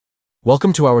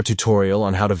Welcome to our tutorial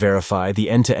on how to verify the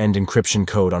end-to-end encryption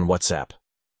code on WhatsApp.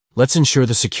 Let's ensure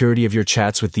the security of your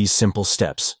chats with these simple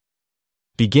steps.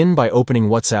 Begin by opening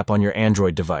WhatsApp on your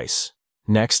Android device.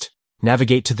 Next,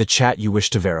 navigate to the chat you wish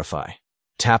to verify.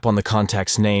 Tap on the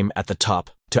contact's name at the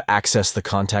top to access the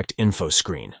contact info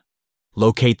screen.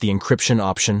 Locate the encryption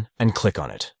option and click on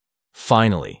it.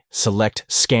 Finally, select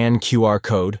Scan QR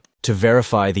code to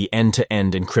verify the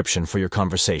end-to-end encryption for your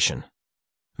conversation.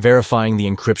 Verifying the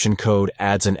encryption code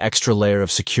adds an extra layer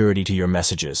of security to your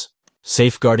messages,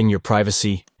 safeguarding your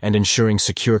privacy and ensuring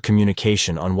secure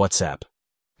communication on WhatsApp.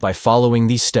 By following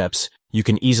these steps, you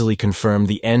can easily confirm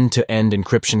the end-to-end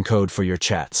encryption code for your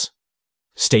chats.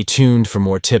 Stay tuned for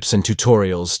more tips and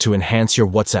tutorials to enhance your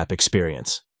WhatsApp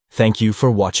experience. Thank you for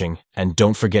watching, and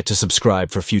don't forget to subscribe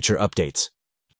for future updates.